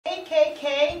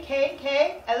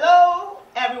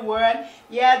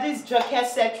Yeah, this is Joke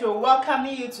Setro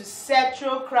welcoming you to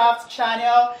Setro Craft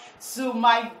channel. To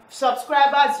my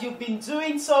subscribers, you've been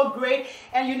doing so great,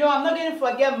 and you know I'm not going to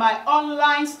forget my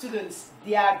online students.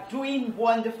 They are doing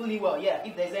wonderfully well. Yeah,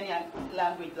 if there's any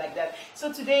language like that.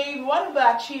 So today we want to be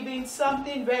achieving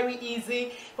something very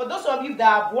easy. For those of you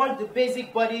that have watched the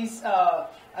basic bodies,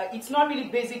 it's not really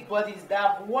basic bodies,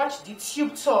 that have watched the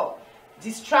tube top,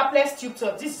 the strapless tube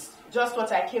top. This is just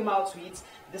what I came out with.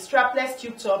 The strapless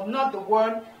tube top, not the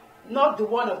one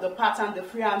of the pattern, the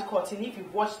freehand cutting. If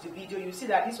you've watched the video, you see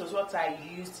that this was what I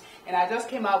used, and I just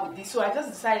came out with this. So I just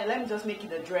decided, let me just make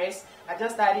it a dress. I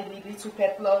just added a little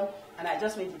peplum, and I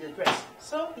just made it a dress.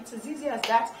 So it's as easy as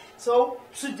that. So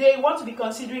today we want to be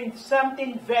considering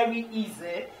something very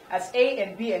easy as A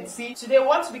and B and C. Today we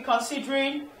want to be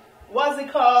considering, what's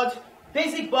it called?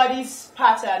 Basic bodice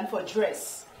pattern for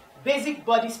dress. Basic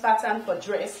bodice pattern for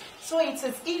dress. So it's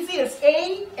as easy as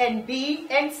A and B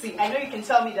and C. I know you can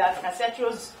tell me that at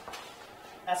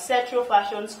Setro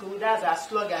Fashion School, that's our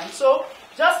slogan. So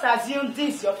just assume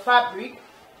this is your fabric.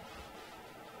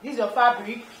 This is your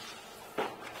fabric.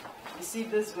 You see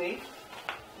this way.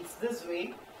 It's this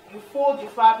way. You fold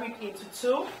your fabric into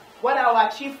two. What I will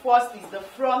achieve first is the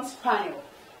front panel.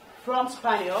 Front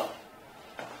panel.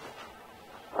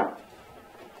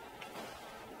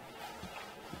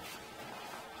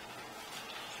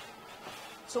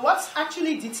 So what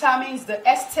actually determines the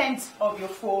extent of your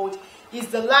fold is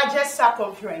the largest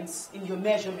circumference in your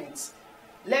measurements.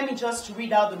 Let me just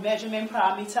read out the measurement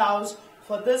parameters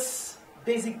for this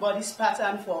basic bodice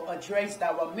pattern for a dress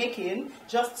that we're making.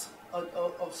 Just a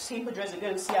simple dress. You're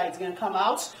going to see how it's going to come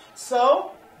out.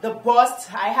 So the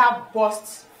bust, I have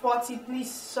bust 40.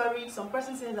 Please, sorry, some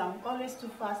person says I'm always too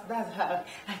fast. That's how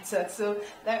I thought. So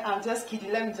I'm just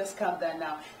kidding. Let me just calm down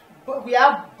now. But we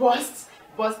have bust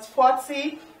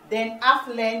 40, then half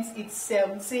length it's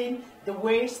 17, the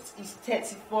waist is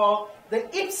 34, the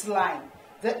hips line.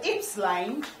 The hips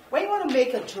line, when you want to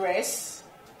make a dress,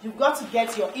 you've got to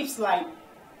get your hips line.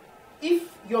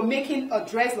 If you're making a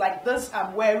dress like this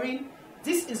I'm wearing,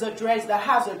 this is a dress that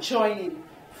has a joining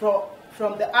from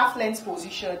the half length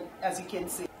position, as you can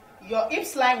see. Your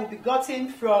hips line will be gotten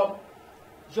from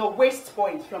your waist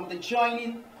point, from the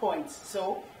joining point.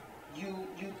 So you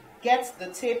get the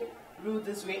tape rule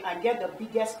this way and get the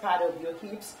biggest part of your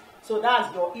hips. So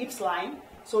that's your hips line.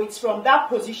 So it's from that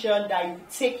position that you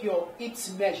take your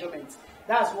hips measurement.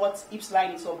 That's what hips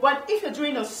line is for. But if you're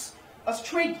doing a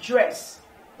straight dress,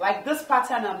 like this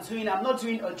pattern I'm doing, I'm not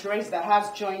doing a dress that has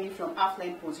joining from half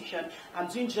length position. I'm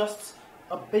doing just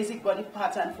a basic body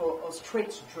pattern for a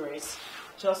straight dress.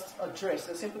 Just a dress,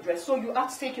 a simple dress. So you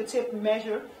have to take your tape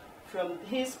measure from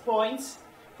his point,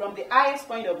 from the highest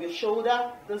point of your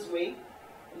shoulder this way,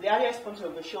 the highest point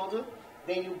of the shoulder,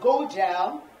 then you go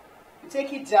down, you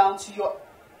take it down to your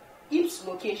hips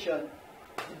location,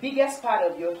 the biggest part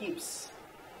of your hips,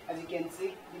 as you can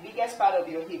see, the biggest part of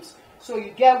your hips. So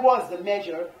you get what's the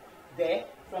measure there.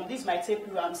 From this my tape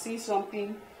rule, I'm seeing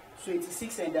something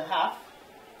 26 and a half.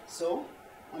 So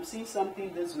I'm seeing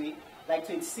something this way, like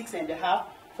 26 and a half.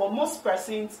 For most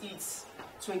persons, it's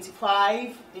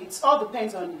 25. It all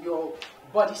depends on your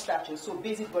body stature, so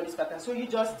basic body pattern. So you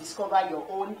just discover your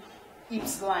own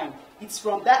hips line. It's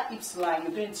from that hips line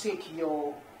you're going to take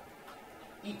your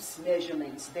hips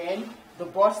measurements. Then the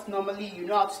bust, normally you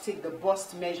know how to take the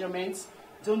bust measurements.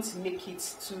 Don't make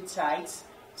it too tight.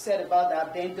 Said about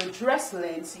that. Then the dress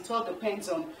length, it all depends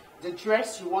on the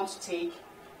dress you want to take,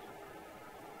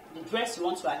 the dress you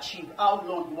want to achieve, how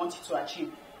long you want it to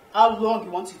achieve, how long you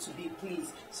want it to be,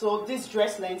 please. So this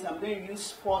dress length, I'm going to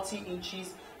use 40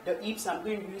 inches. The hips, I'm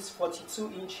going to use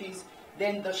 42 inches.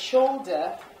 Then the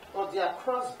shoulder or the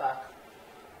across back.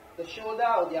 The shoulder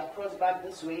or the across back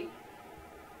this way.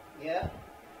 Yeah.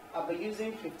 I'll be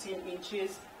using 15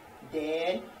 inches.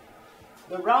 Then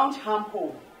the round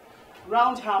armhole.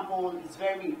 Round armhole is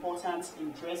very important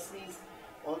in dresses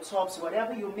or tops,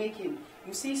 whatever you're making.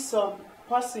 You see some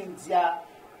persons, their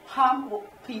armpit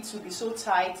will be so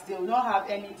tight, they will not have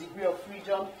any degree of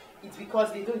freedom. It's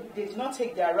because they do not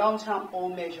take their round armhole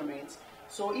measurements.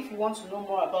 So if you want to know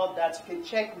more about that, you can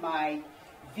check my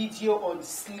video on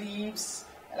sleeves,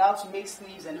 how to make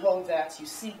sleeves and all that. You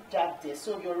see that there.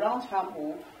 So your round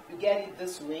armhole, you get it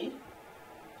this way. You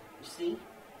see,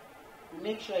 you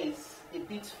make sure it's a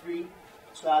bit free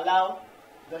to allow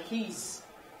the ease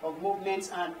of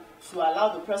movement and to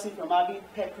allow the person from having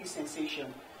peppery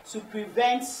sensation, to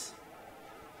prevent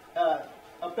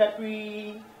a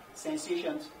peppery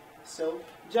sensation. So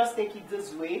just take it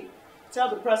this way. Tell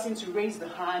the person to raise the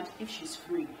hand if she's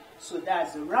free. So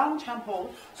that's the round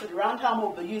armhole. So the round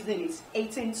armhole we're using is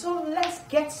 18. So let's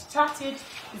get started.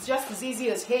 It's just as easy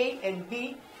as A and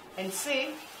B and C.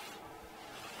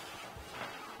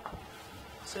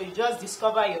 So you just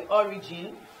discover your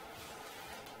origin.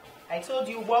 I told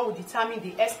you what will determine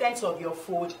the extent of your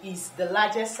fold is the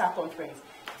largest circumference.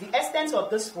 The extent of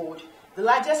this fold, the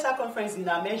largest circumference in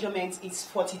our measurement is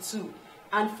 42.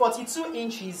 And 42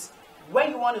 inches, when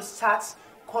you want to start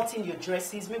cutting your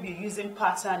dresses, maybe you're using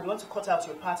pattern, you want to cut out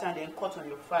your pattern, then cut on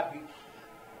your fabric,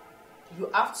 you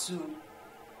have to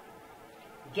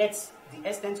get the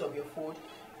extent of your fold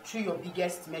through your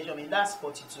biggest measurement. That's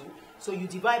 42. So you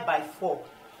divide by 4.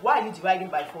 Why are you dividing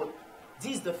by 4?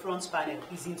 This is the front panel,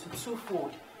 is into 2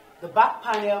 fold. The back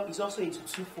panel is also into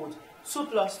 2 fold. 2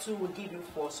 plus 2 will give you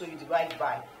 4, so you divide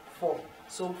by 4.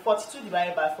 So 42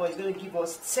 divided by 4 is going to give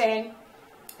us 10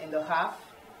 and a half.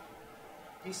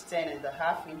 This 10 and a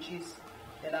half inches.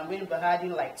 Then I'm going to be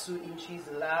adding like 2 inches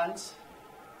length.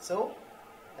 So,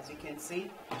 as you can see,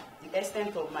 the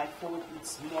extent of my fold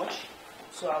is much.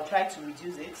 So I'll try to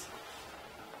reduce it,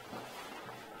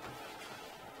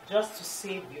 just to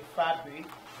save your fabric,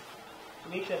 to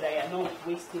make sure that you're not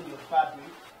wasting your fabric.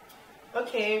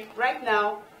 Okay, right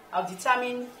now I'll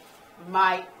determine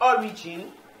my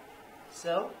origin.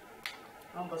 So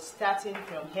I'm starting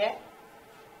from here.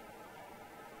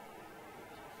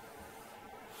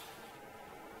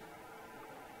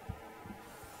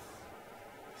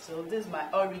 So this is my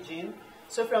origin.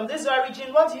 So from this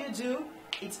origin, what do?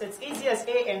 It's as easy as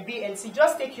A and B and C.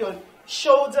 Just take your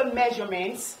shoulder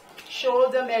measurements,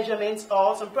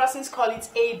 or some persons call it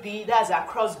AB, that's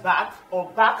across back or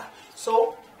back.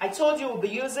 So I told you we'll be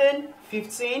using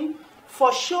 15.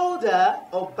 For shoulder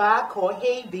or back or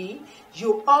AB,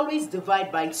 you always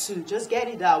divide by 2. Just get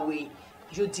it that way.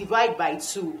 You divide by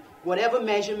 2, whatever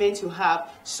measurement you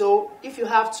have. So if you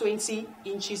have 20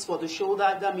 inches for the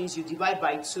shoulder, that means you divide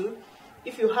by 2.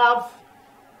 If you have,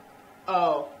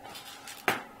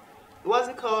 what's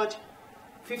it called?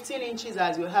 15 inches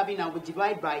as we're having, and we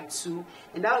divide by 2,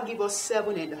 and that will give us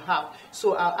 7.5.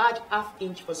 So I'll add ½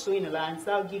 inch for sewing allowance.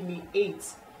 That will give me 8.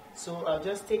 So I'll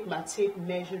just take my tape,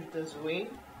 measure it this way.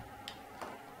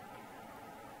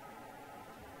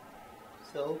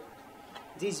 So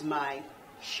this is my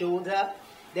shoulder.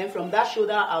 Then from that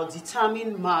shoulder, I'll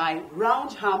determine my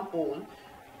round armhole.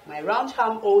 My round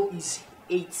armhole is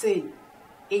 18.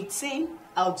 18,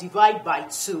 I'll divide by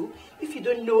 2. If you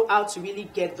don't know how to really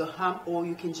get the armhole,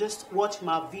 you can just watch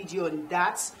my video on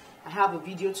that. I have a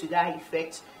video to that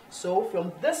effect. So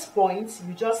from this point,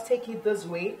 you just take it this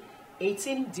way.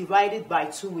 18 divided by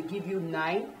 2 will give you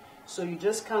 9. So you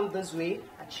just count this way,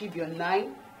 achieve your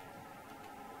 9.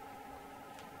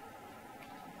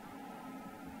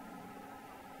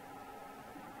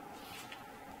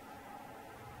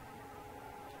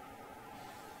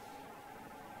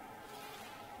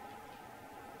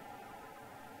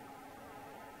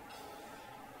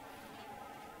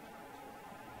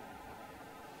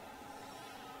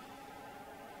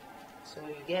 So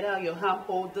you get out your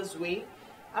armhole this way.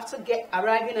 After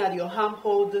arriving at your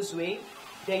armhole this way,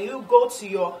 then you go to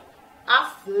your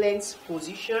half length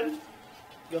position.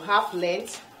 Your half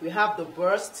length, we have the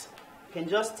burst. You can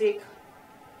just take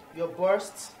your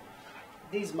burst.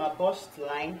 This is my bust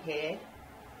line here,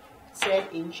 10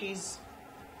 inches.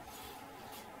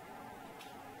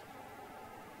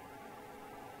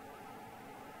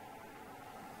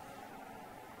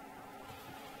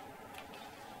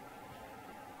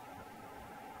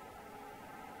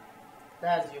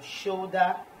 That's your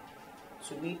shoulder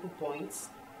to nipple points,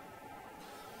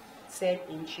 10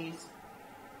 inches.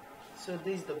 So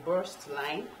this is the burst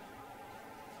line.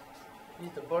 This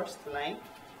is the burst line.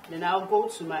 Then I'll go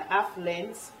to my half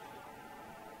length.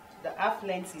 The half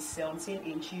length is 17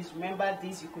 inches. Remember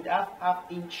this, you could have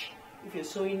 ½ inch if you're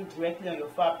sewing directly on your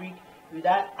fabric. With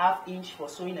that ½ inch for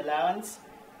sewing allowance.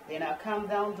 Then I'll come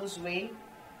down this way.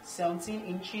 17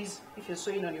 inches. If you're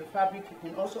sewing on your fabric, you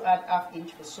can also add ½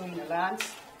 inch for sewing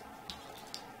allowance.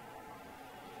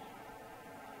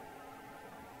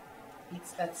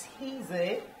 It's as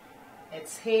easy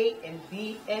as A and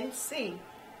B and C.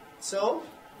 So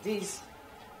this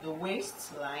the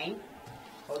waistline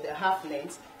or the half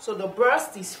length. So the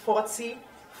burst is 40.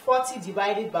 40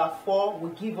 divided by 4 will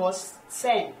give us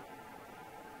 10.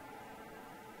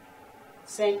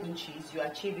 10 inches. You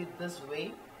achieve it this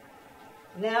way.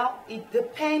 Now, it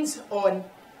depends on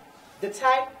the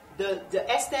type,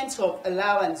 the extent of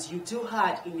allowance you do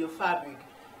add in your fabric.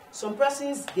 Some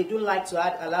persons, they don't like to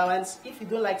add allowance. If you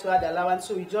don't like to add allowance,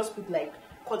 so you just put like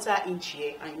 ½ inch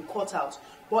here and you cut out.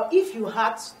 But if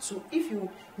you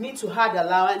need to add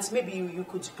allowance, maybe you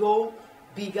could go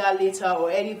bigger later or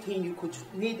anything, you could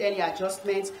need any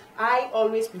adjustments. I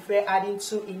always prefer adding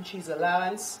 2 inches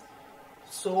allowance.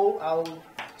 So I'll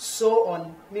sew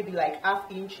on maybe like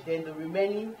 ½ inch, then the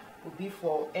remaining will be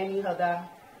for any other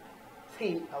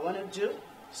thing I want to do.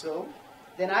 So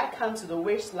then I come to the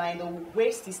waistline. The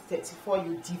waist is 34.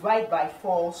 You divide by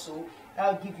 4 also.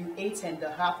 That'll give you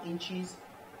 8½ inches.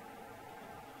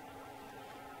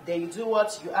 Then you do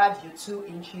what? You add your 2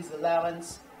 inches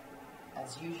allowance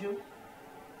as usual.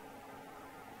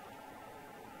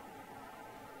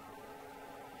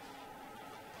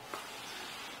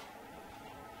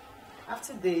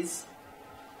 After this,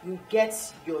 you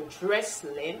get your dress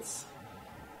length.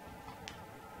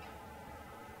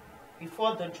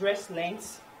 Before the dress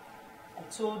length, I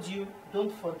told you,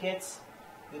 don't forget,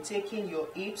 you're taking your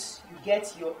hips, you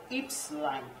get your hips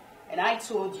line. And I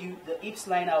told you the hips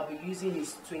line I'll be using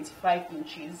is 25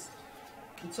 inches.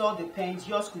 It all depends.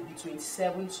 Yours could be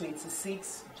 27,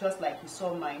 26, just like you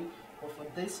saw mine. But for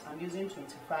this, I'm using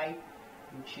 25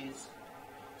 inches.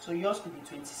 So yours could be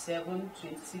 27,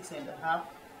 26½.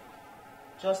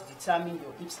 Just determine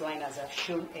your hips line as I've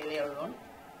shown earlier on.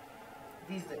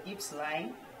 This is the hips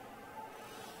line.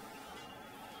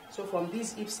 So from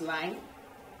this hips line,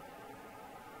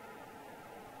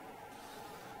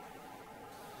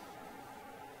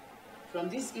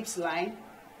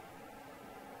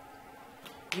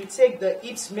 you take the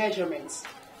hips measurements.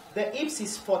 The hips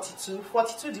is 42.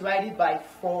 42 divided by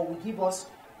 4 will give us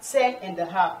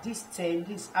 10½. This 10,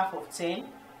 this half of 10.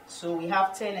 So we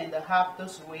have 10½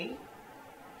 this way.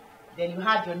 Then you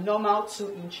had your normal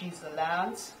 2 inches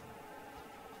allowance.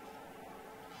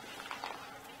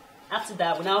 After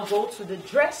that, we now go to the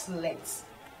dress length.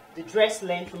 The dress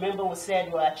length, remember we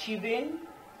said we're achieving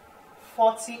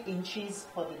 40 inches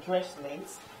for the dress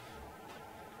length.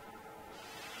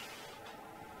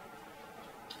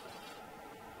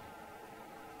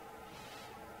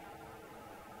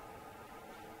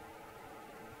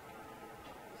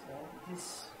 So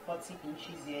this 40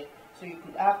 inches here. So you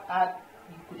could add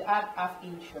 ½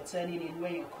 inch for turning in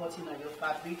when you're cutting on your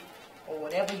fabric, or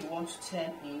whatever you want to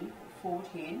turn in, fold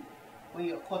in when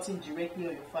you're cutting directly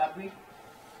on your fabric.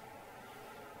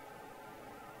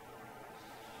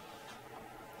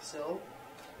 So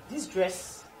this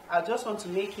dress, I just want to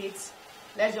make it,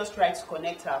 let's just try to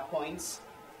connect our points.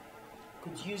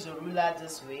 Could use a ruler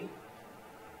this way.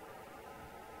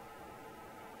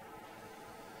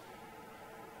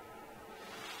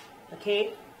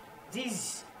 Okay,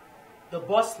 this the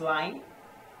bust line,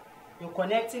 you're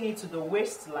connecting it to the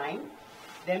waistline.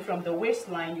 Then from the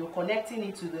waistline, you're connecting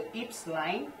it to the hips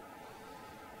line.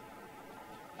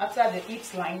 After the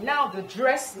hips line, now the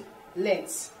dress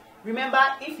length. Remember,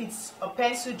 if it's a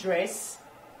pencil dress,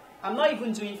 I'm not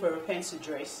even doing for a pencil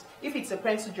dress. If it's a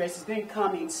pencil dress, it's going to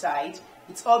come inside.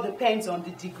 It all depends on the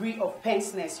degree of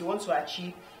pencilness you want to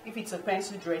achieve. If it's a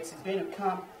pencil dress, it's going to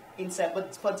come inside.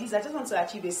 But for this, I just want to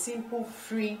achieve a simple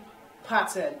free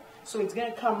pattern. So it's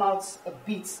going to come out a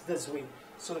bit this way.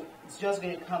 So it's just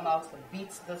going to come out a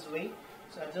bit this way.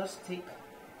 So I just take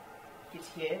it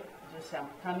here. Just I'm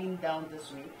coming down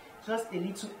this way. Just a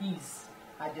little ease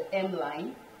at the M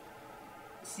line.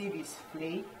 See this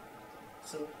flay.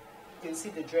 So you can see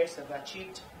the dress I've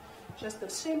achieved. Just a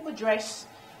simple dress,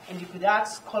 and you could add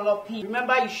color pin.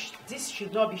 Remember, this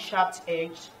should not be sharp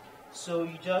edged. So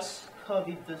you just curve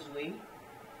it this way.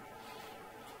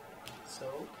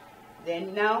 So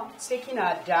then now taking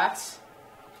our darts,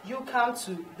 you come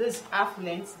to this half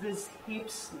length, this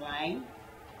hips line.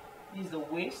 This is the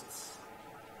waist.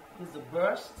 This is the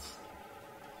burst.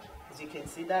 As you can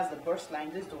see, that's the burst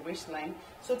line. This is the waistline.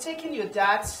 So taking your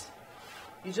darts,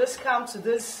 you just come to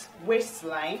this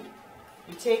waistline.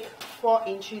 You take 4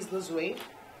 inches this way.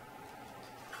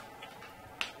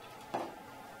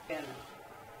 And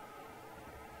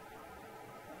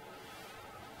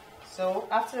so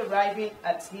after arriving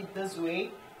at it this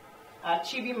way,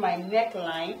 achieving my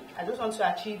neckline, I just want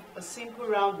to achieve a simple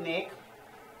round neck.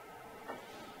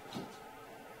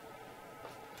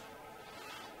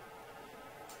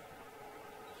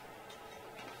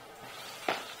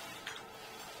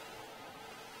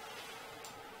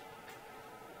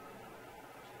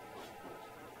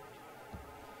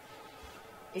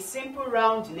 A simple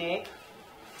round neck.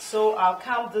 So I'll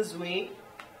come this way.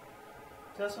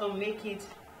 Just want to make it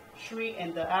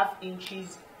 3½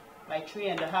 inches by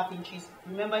 3½ inches.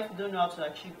 Remember, if you don't know how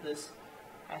to achieve this,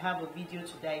 I have a video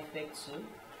to that effect too.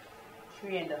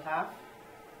 3½.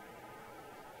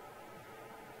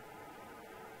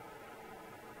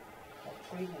 Or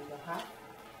 3½.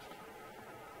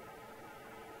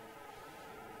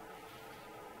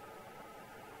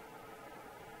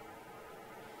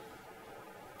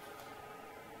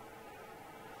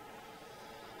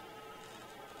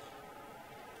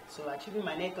 So achieving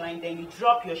my neckline, then you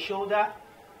drop your shoulder.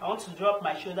 I want to drop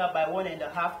my shoulder by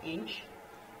 1.5 inch.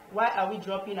 Why are we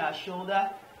dropping our shoulder?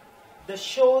 The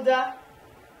shoulder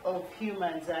of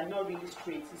humans are not really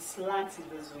straight, it's slanted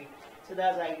this way. So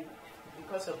that's why,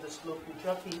 because of the slope, you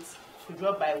drop it. You could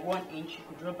drop by 1 inch, you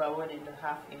could drop by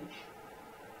 1.5 inch.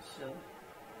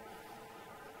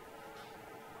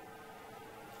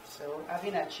 So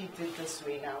having achieved it this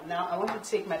way now I want to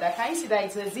take my dart. Can you see that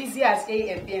it's as easy as A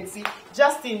and B and C?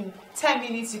 Just in 10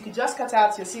 minutes, you could just cut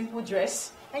out your simple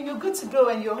dress and you're good to go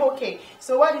and you're okay.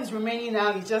 So what is remaining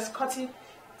now is just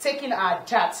taking our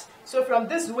dart. So from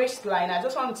this waistline, I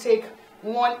just want to take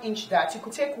 1 inch dart. You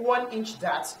could take 1 inch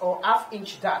dart or ½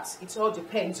 inch dart. It all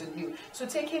depends on you. So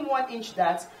taking 1 inch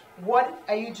dart, what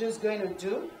are you just going to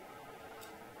do?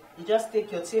 You just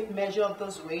take your tape measure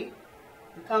this way.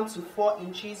 You come to 4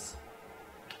 inches.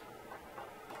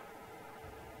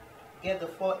 Get the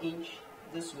 4 inch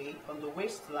this way on the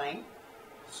waistline.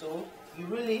 So you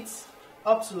rule it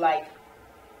up to like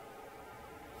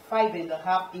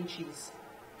 5.5 inches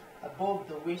above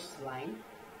the waistline.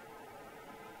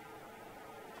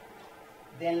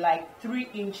 Then like 3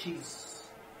 inches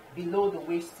below the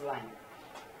waistline,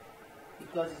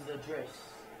 because it's a dress.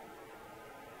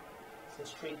 It's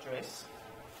a straight dress.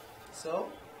 So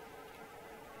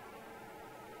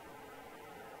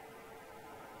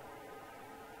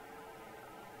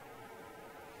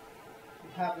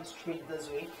have it straight this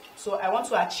way. So I want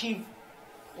to achieve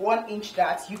 1 inch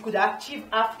dart. You could achieve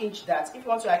 ½ inch dart. If you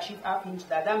want to achieve ½ inch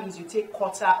dart, that means you take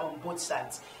quarter on both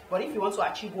sides. But if you want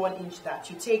to achieve 1 inch dart,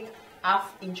 you take ½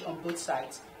 inch on both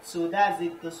sides. So that's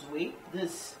it this way.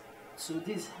 So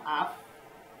this half,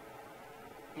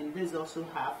 and this also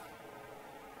half.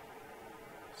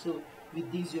 So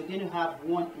with this, you're going to have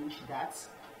 1 inch dart,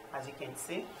 as you can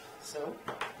see. So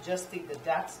just take the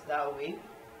dart that way,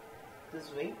 this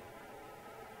way.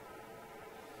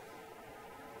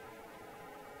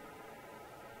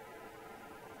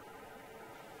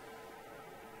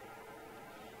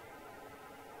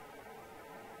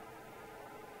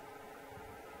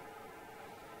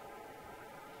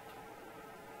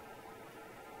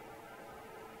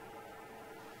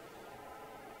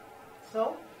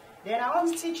 So then I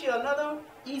want to teach you another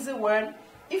easy one.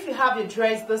 If you have your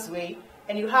dress this way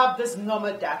and you have this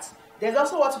normal dart, there's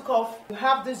also what we call, you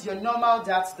have this your normal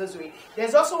dart this way.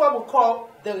 There's also what we call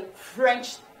the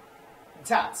French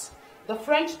dart. The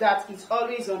French dart is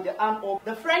always on the armhole.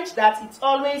 The French dart is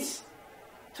always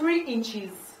 3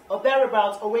 inches or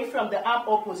thereabouts away from the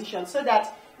armhole position, so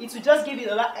that it will just give you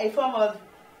a form of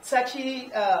such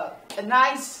a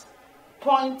nice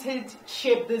pointed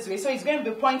shape this way. So it's going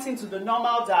to be pointing to the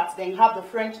normal dart, then you have the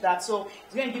French dart, so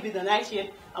it's going to give you the nice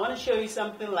shape. I want to show you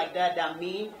something like that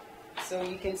me. So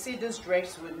you can see this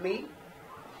dress with me.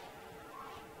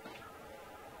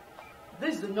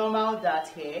 This is the normal dart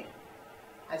here,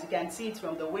 as you can see it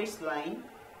from the waistline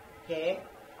here.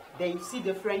 Then you see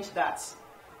the French dart,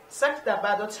 such that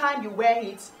by the time you wear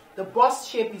it, the bust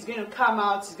shape is going to come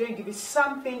out. It's going to give you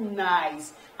something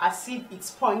nice, as if it's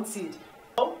pointed.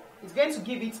 It's going to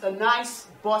give it a nice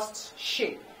bust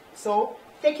shape. So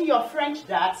taking your French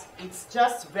dart, it's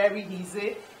just very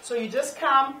easy. So you just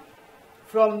come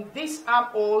from this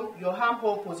armhole, your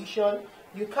armhole position.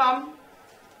 You come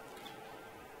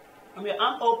from your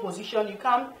armhole position, you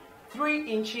come 3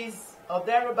 inches or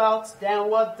thereabouts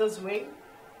downward this way.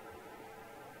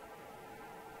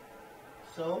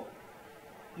 So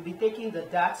you'll be taking the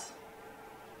dart,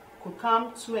 could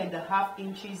come 2.5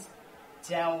 inches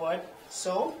downward.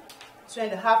 So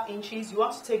 2.5 inches, you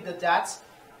want to take the dart.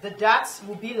 The dart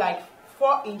will be like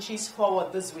 4 inches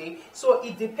forward this way. So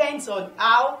it depends on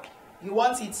how you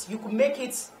want it. You could make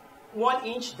it 1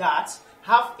 inch dart,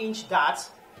 ½ inch dart,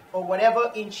 or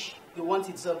whatever inch you want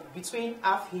it. So between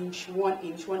 ½ inch, 1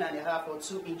 inch, 1.5 or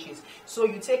 2 inches. So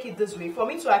you take it this way. For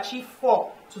me to achieve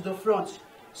 4 to the front.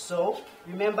 So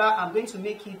remember, I'm going to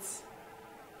make it,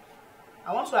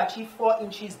 I want to achieve 4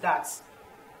 inches dart.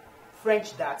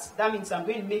 French dart. That means I'm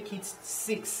going to make it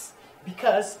 6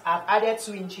 because I've added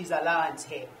 2 inches allowance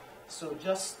here. So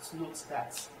just note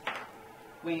that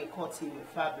when you're cutting your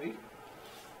fabric.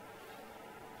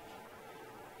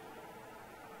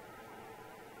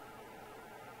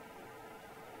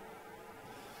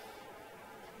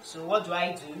 So what do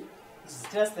I do? It's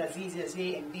just as easy as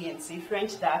A and B and C.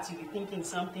 French dart, you'll be thinking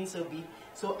something so big.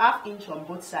 So ½ inch on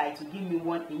both sides will give me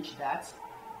 1 inch dart.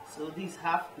 So this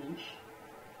 ½ inch.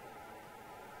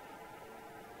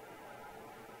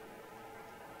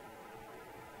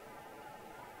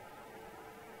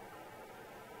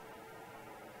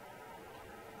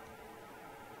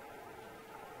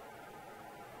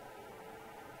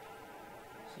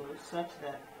 So such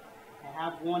that I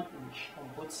have 1 inch on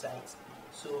both sides,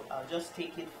 so I'll just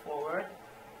take it forward.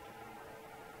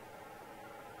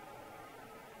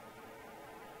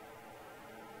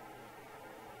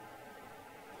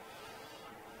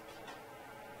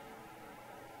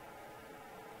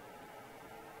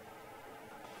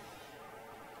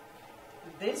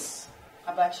 This,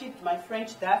 I've achieved my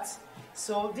French dart.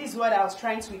 So this is what I was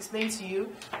trying to explain to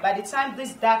you. By the time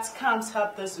this dart comes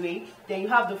up this way, then you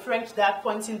have the French dart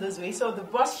pointing this way. So the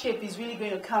bust shape is really going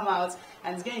to come out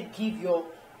and it's going to give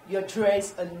your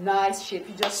dress a nice shape.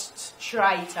 You just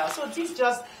try it out. So this is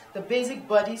just the basic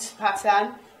bodice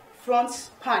pattern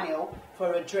front panel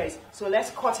for a dress. So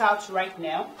let's cut out right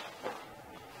now.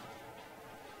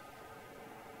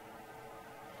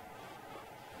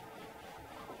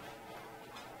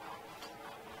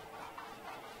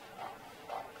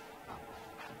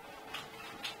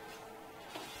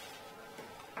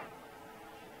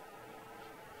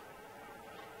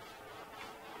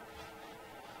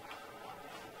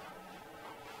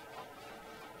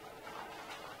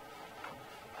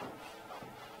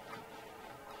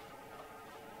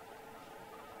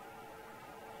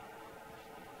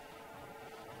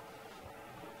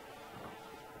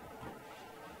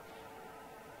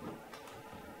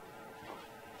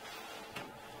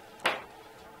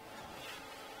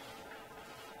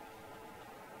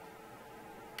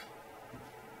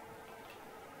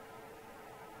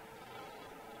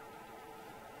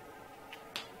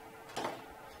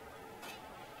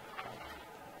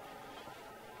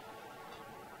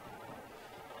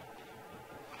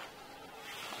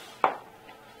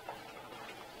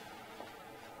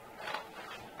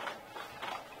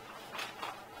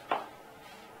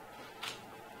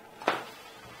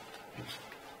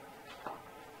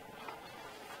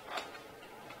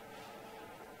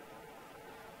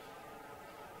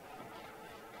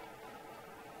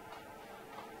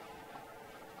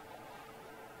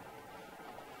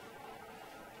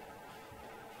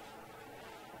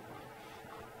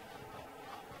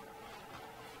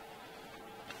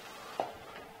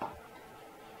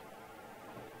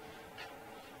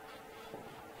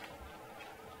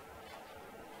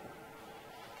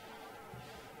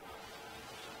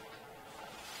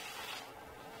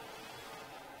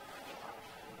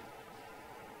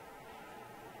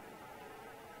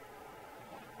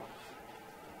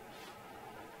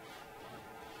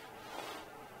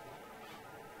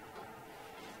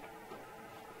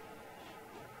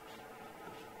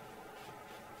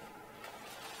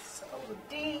 With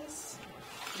these,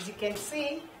 as you can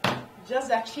see,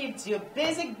 just achieved your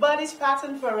basic bodice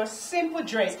pattern for a simple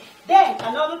dress. Then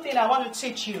another thing I want to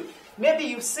teach you, maybe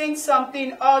you've seen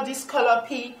something, all this color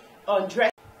P on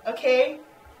dress, okay?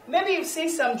 Maybe you've seen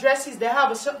some dresses that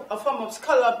have a form of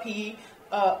color P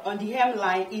on the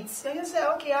hemline. It's, and you say,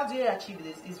 okay, how do you achieve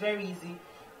this? It's very easy.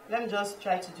 Let me just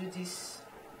try to do this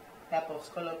type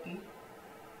of color P.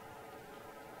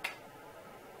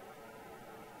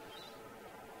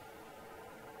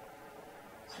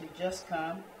 So you just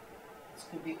come, it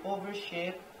could be oval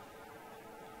shape,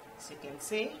 as you can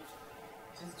see,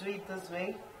 just do it this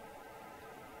way,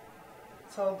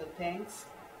 it all depends.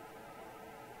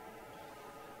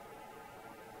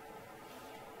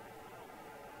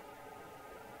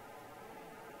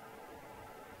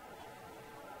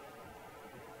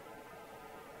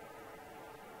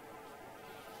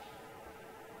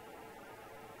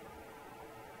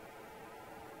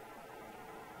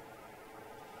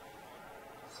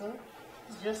 So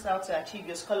it's just how to achieve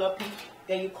your scalloping.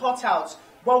 Then you cut out.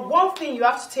 But one thing you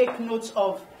have to take note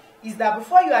of is that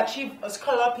before you achieve a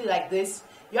scalloping like this,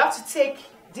 you have to take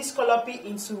this scalloping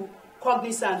into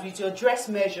cognizance with your dress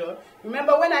measure.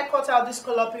 Remember, when I cut out this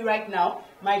scalloping right now,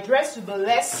 my dress will be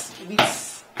less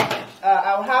with,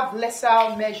 I'll have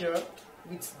lesser measure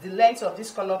with the length of this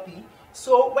scalloping.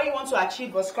 So when you want to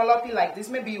achieve a scalloping like this,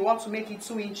 maybe you want to make it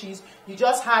 2 inches, you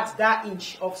just add that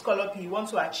inch of scalloping you want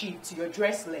to achieve to your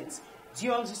dress length. Do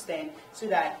you understand? So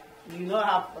that you not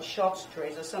have a short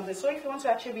dress or something. So if you want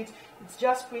to achieve it, it's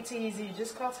just pretty easy. You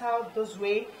just cut out this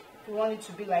way. If you want it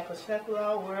to be like a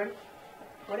circular word,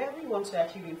 whatever you want to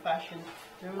achieve in fashion,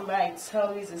 remember it's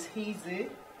always as easy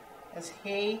as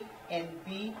A and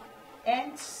B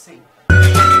and C.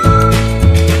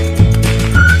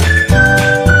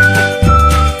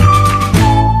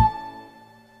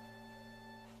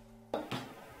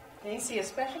 Can you see a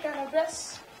special kind of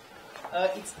dress?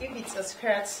 If it's a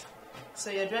skirt, so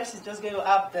your dress is just going to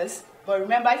have this. But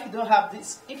remember, if you don't have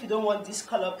this, if you don't want this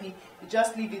color P, you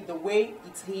just leave it the way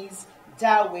it is,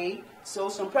 that way. So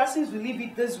some persons will leave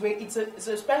it this way. It's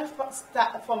a special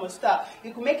form of style.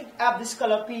 You can make it have this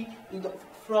color P in the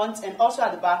front and also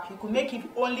at the back. You could make it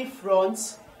only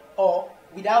front or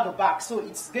without the back. So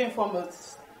it's going from a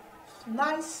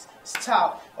nice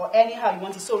style or anyhow you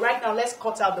want it. So right now let's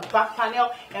cut out the back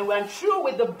panel and we're through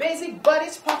with the basic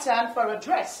bodice pattern for a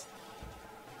dress.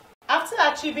 After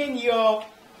achieving your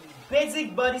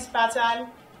basic bodice pattern,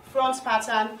 front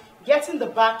pattern, getting the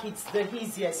back, it's the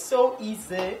easiest. So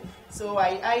easy. So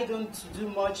I don't do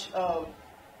much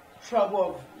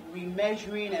trouble of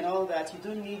remeasuring and all that. You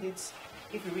don't need it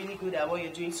if you're really good at what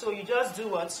you're doing. So you just do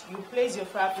what? You place your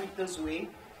fabric this way,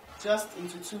 just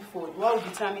into two folds. What will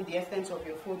determine the extent of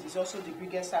your fold is also the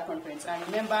biggest circumference. And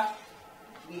remember,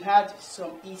 we had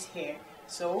some ease here.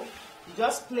 So you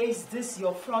just place this,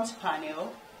 your front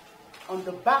panel, on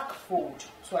the back fold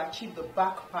to achieve the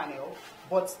back panel.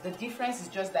 But the difference is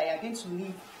just that you're going to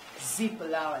leave zip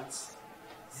allowance.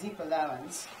 Zip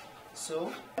allowance.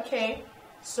 So, okay.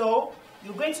 So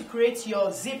you're going to create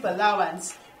your zip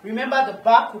allowance. Remember, the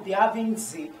back will be having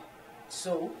zip.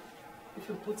 So if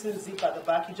you put in zip at the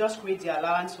back, you just create the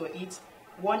allowance for it.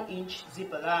 1 inch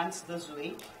zip allowance this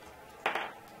way.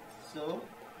 So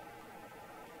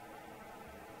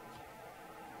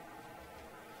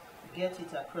get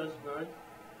it across board,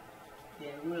 then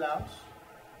rule out.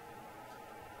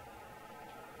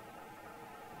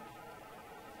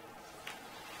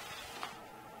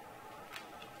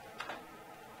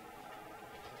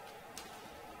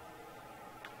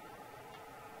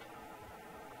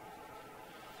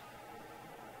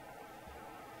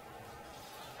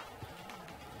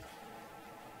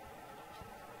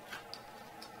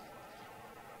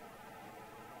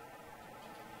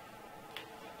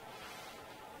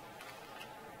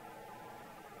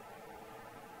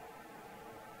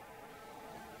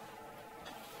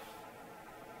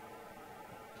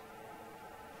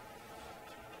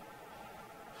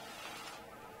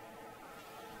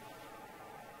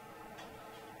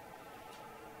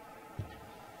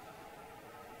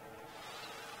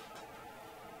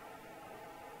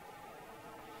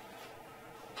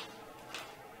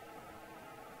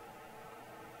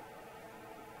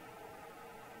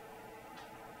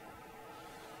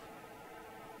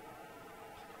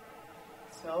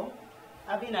 So,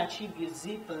 having achieved your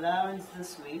zip allowance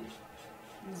this way,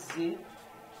 zip,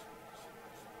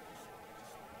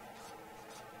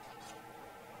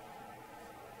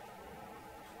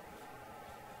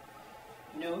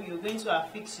 you're going to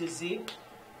affix your zip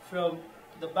from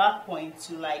the back point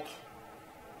to like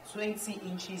 20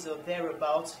 inches or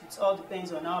thereabouts. It all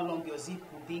depends on how long your zip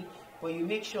will be, but you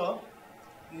make sure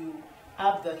you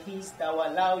have the ease that will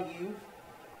allow you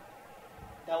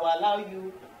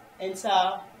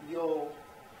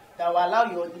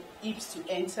your hips to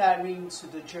enter into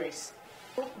the dress.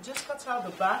 Just cut out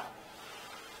the back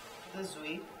this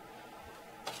way.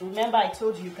 Remember, I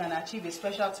told you can achieve a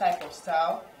special type of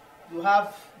style. You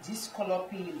have this color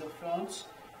pin in the front,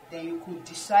 then you could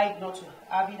decide not to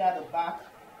have it at the back.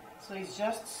 So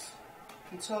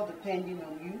it's all depending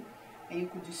on you, and you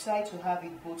could decide to have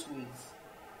it both ways.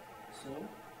 So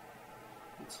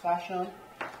it's fashion,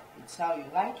 it's how you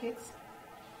like it.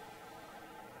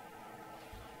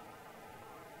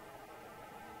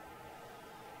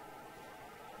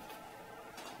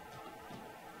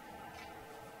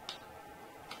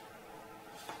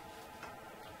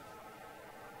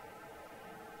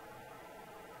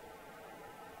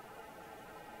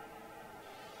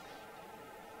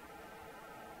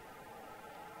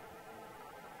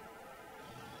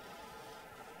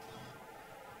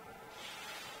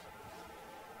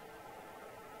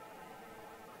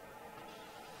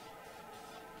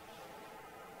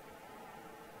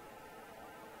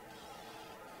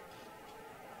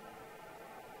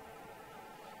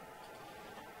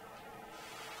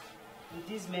 With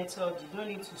this method, you don't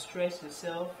need to stress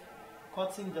yourself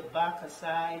cutting the back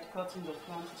aside, cutting the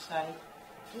front aside.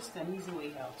 Just an easy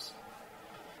way out.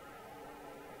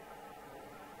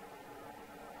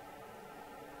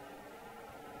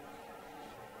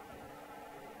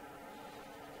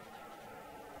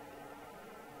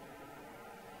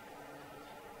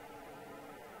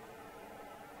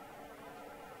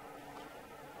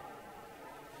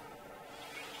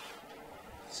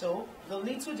 So the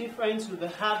little difference we'll be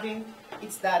having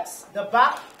is that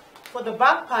for the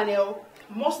back panel,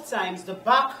 most times the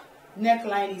back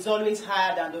neckline is always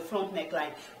higher than the front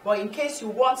neckline. But in case you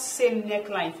want same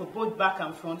neckline for both back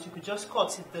and front, you could just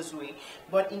cut it this way.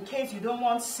 But in case you don't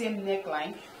want same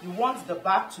neckline, you want the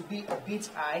back to be a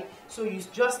bit high, so you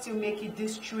just still make it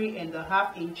this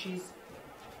 3.5 inches.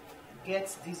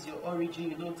 Get this your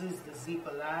origin, this is the zip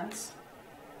allowance.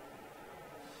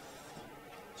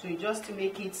 So you just to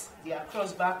make it the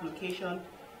across back location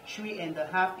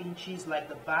 3.5 inches like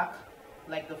the back,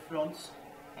 like the front,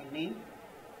 I mean.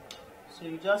 So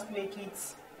you just make it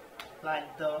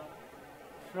like the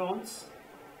front,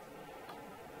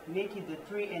 make it the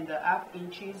 3.5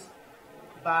 inches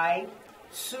by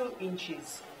 2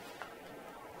 inches.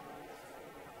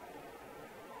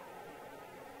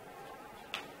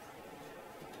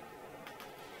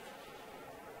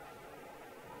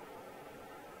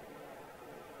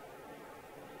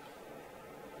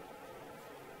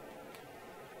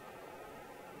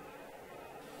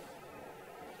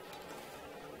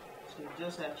 So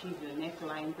just achieve your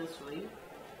neckline this way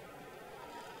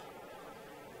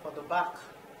for the back.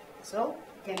 So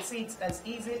you can see it's as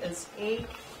easy as A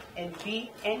and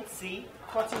B and C,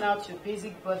 cutting out your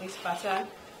basic bodice pattern.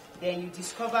 Then you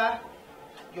discover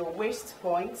your waist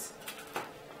point.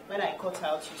 When I cut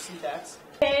out, you see that.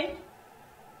 Okay,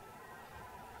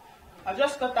 I've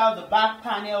just cut out the back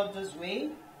panel this way.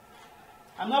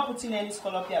 I'm not putting any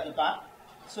scallop here at the back,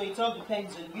 so it all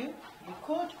depends on you. You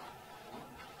could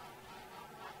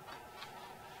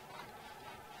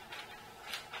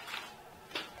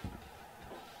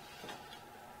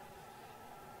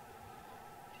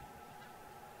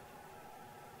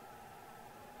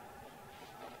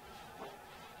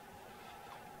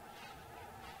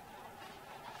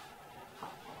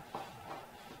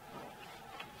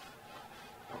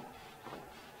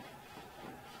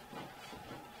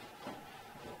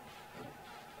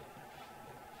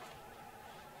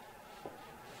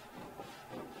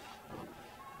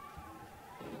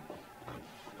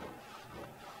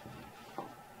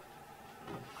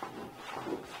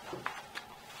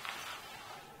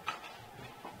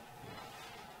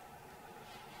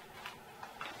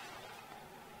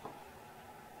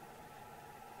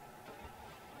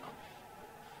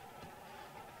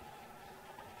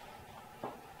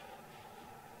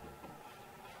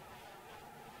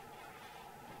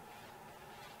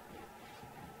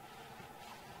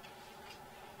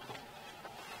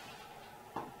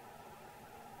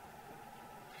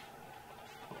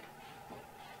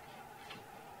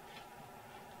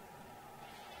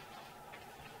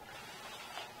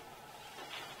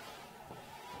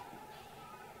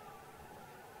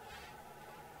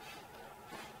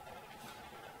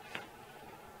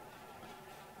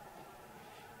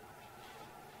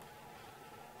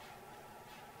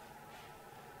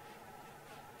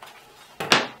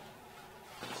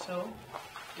So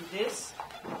with this,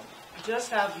 you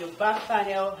just have your back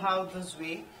panel out this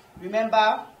way.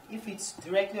 Remember, if it's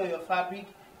directly on your fabric,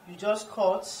 you just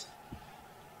cut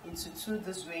into 2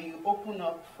 this way. You open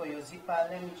up for your zipper.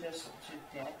 Let me just do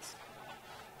that.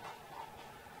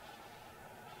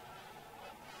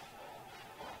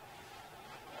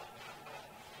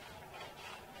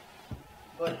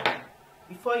 But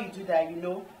before you do that,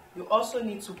 you also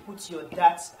need to put your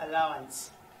dart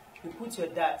allowance. You put your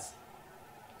dart.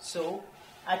 So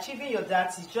achieving your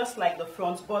darts is just like the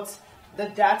front, but the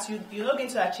darts, you're not going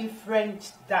to achieve French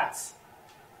darts.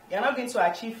 You're not going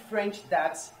to achieve French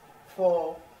darts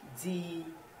for the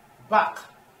back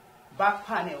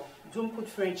panel. You don't put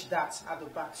French darts at the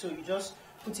back, so you just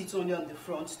put it only on the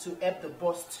front to help the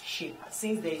bust shape,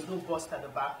 since there is no bust at the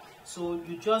back. So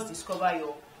you just discover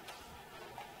your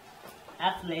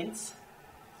half length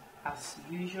as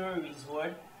usual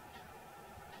resort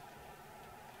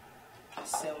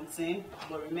 17,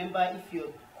 but remember, if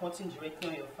you're cutting directly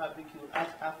on your fabric, you add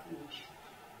 ½ inch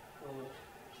for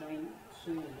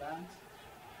sewing that.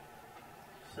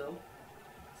 So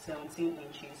 17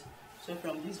 inches. So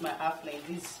from this, my half length,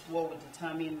 this is what will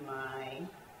determine my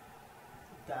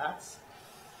dart.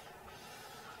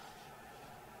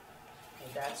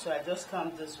 Like that. So I just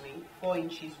count this way, 4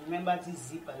 inches. Remember this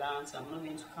zip allowance, I'm not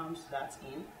going to count that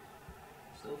in.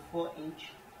 So 4 inch.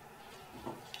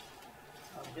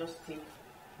 I'll just take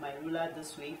my ruler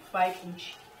this way, 5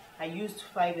 inch. I used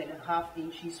 5.5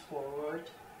 inches forward.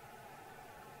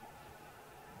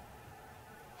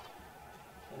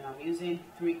 And I'm using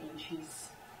 3 inches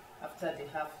after the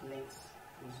half length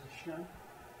position.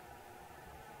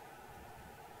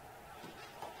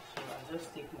 So I'll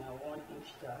just take my 1 inch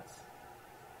dart.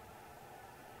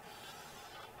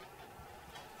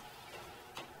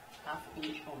 Half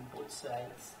inch on both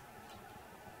sides.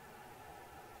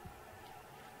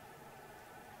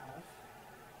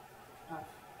 Half,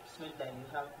 so that you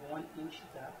have 1 inch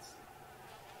dart.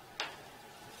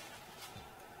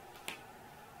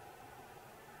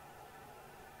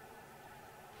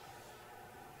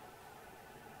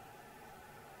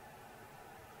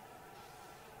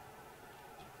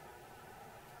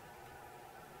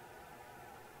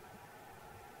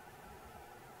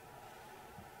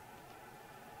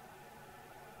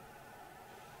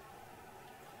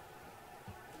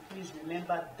 Please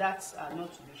remember, darts are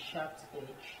not to be sharp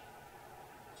edge,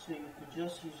 so you could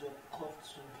just use your cuff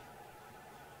to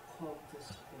curve this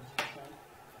position.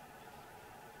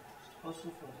 Also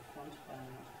for the front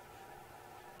panel.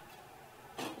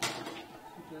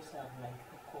 You just have like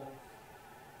a curve.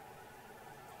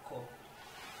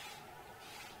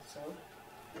 So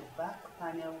the back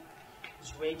panel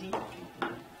is ready,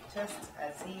 just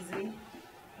as easy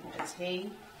as A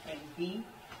and B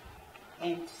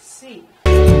and C.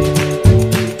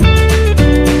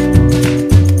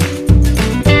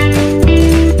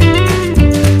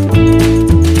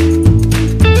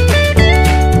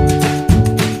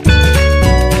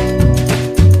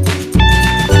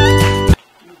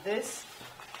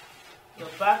 Your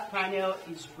back panel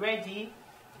is ready,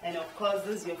 and of course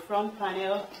this is your front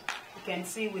panel. You can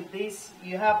see with this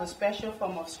you have a special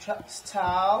form of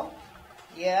style.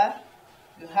 Yeah,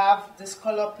 you have this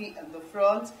color piece at the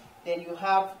front, then you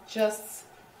have just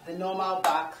the normal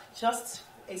back, just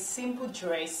a simple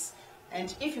dress.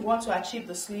 And if you want to achieve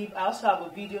the sleeve, I also have a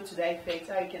video to that effect,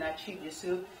 how you can achieve your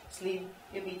sleeve.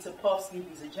 Maybe it's a puff sleeve,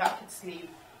 it's a jacket sleeve.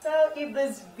 So if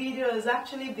this video has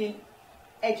actually been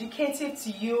educative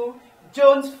to you,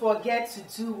 don't forget to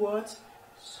do what?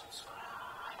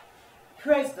 Subscribe.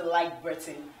 Press the like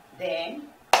button. Then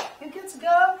you're good to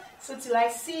go. So till I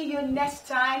see you next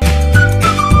time.